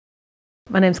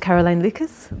My name's Caroline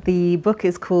Lucas. The book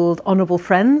is called Honourable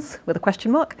Friends, with a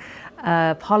question mark,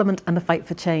 Parliament and the Fight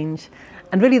for Change.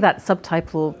 And really that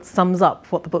subtitle sums up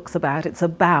what the book's about. It's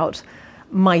about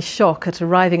my shock at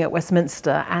arriving at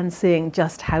Westminster and seeing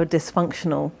just how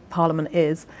dysfunctional Parliament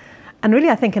is. And really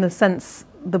I think in a sense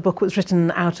the book was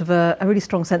written out of a really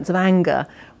strong sense of anger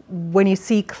when you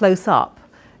see close up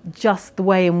just the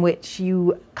way in which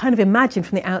you kind of imagine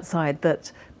from the outside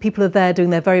that people are there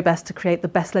doing their very best to create the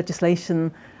best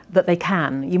legislation that they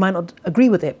can. You might not agree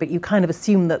with it, but you kind of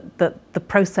assume that the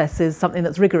process is something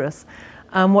that's rigorous.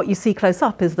 What you see close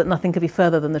up is that nothing could be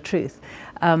further than the truth.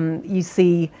 You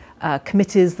see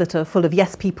committees that are full of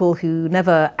yes people who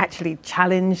never actually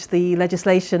challenge the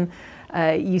legislation.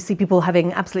 You see people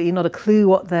having absolutely not a clue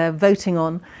what they're voting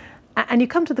on. And you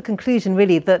come to the conclusion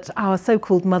really that our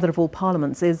so-called mother of all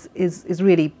parliaments is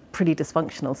really pretty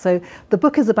dysfunctional. So the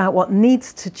book is about what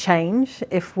needs to change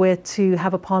if we're to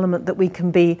have a parliament that we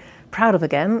can be proud of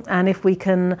again, and if we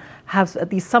can have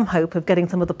at least some hope of getting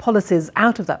some of the policies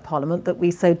out of that parliament that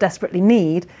we so desperately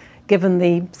need, given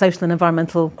the social and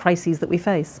environmental crises that we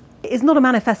face. It's not a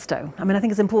manifesto. I mean, I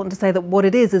think it's important to say that what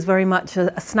it is very much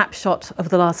a snapshot of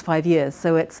the last 5 years.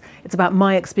 So it's about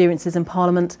my experiences in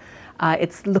Parliament.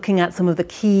 It's looking at some of the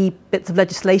key bits of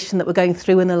legislation that were going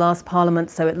through in the last Parliament.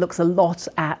 So it looks a lot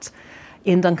at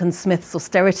Ian Duncan Smith's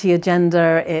austerity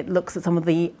agenda. It looks at some of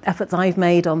the efforts I've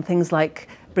made on things like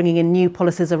bringing in new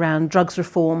policies around drugs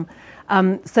reform.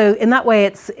 So in that way,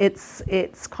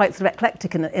 it's quite sort of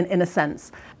eclectic in a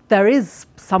sense. There is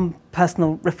some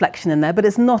personal reflection in there, but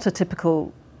it's not a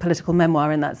typical political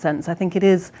memoir in that sense. I think it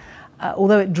is,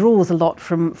 although it draws a lot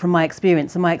from my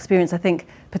experience, and my experience, I think,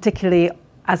 particularly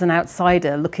as an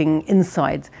outsider looking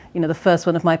inside, you know, the first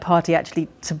one of my party actually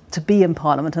to be in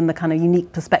Parliament and the kind of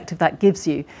unique perspective that gives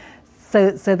you.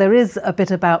 So there is a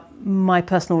bit about my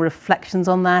personal reflections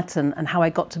on that and how I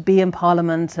got to be in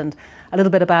Parliament, and a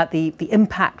little bit about the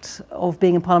impact of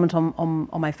being in Parliament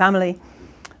on my family.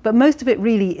 But most of it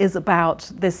really is about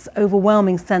this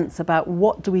overwhelming sense about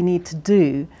what do we need to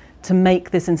do to make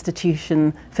this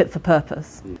institution fit for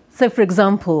purpose. So for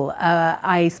example,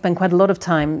 I spent quite a lot of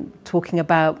time talking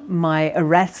about my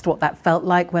arrest, what that felt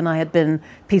like when I had been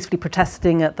peacefully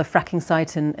protesting at the fracking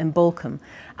site in Balcombe.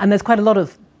 And there's quite a lot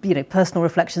of personal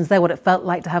reflections there, what it felt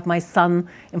like to have my son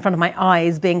in front of my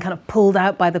eyes being kind of pulled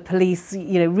out by the police,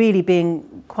 really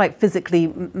being quite physically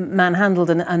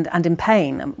manhandled and in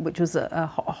pain, which was a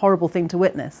horrible thing to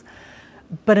witness.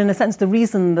 But in a sense, the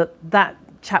reason that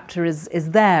chapter is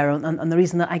there, and the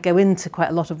reason that I go into quite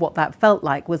a lot of what that felt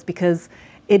like, was because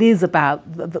it is about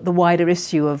the wider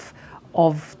issue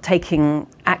of taking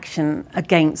action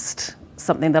against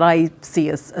something that I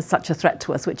see as such a threat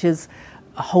to us, which is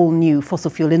a whole new fossil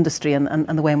fuel industry and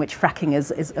the way in which fracking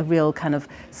is a real kind of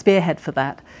spearhead for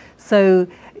that. So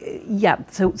yeah,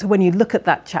 so when you look at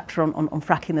that chapter on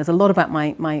fracking, there's a lot about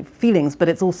my feelings, but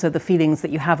it's also the feelings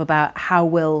that you have about how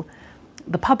will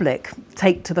the public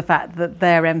take to the fact that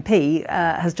their MP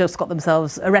has just got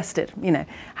themselves arrested.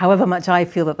 However much I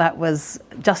feel that was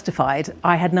justified,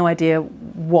 I had no idea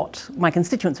what my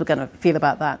constituents were going to feel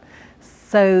about that.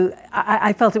 So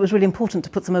I felt it was really important to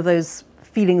put some of those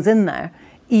feelings in there,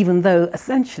 even though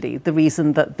essentially the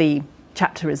reason that the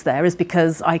chapter is there is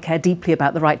because I care deeply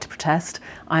about the right to protest.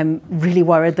 I'm really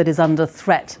worried that is under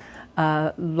threat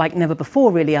like never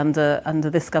before, really, under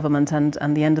this government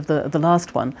and the end of the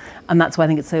last one. And that's why I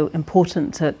think it's so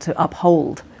important to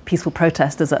uphold peaceful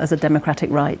protest as a democratic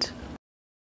right.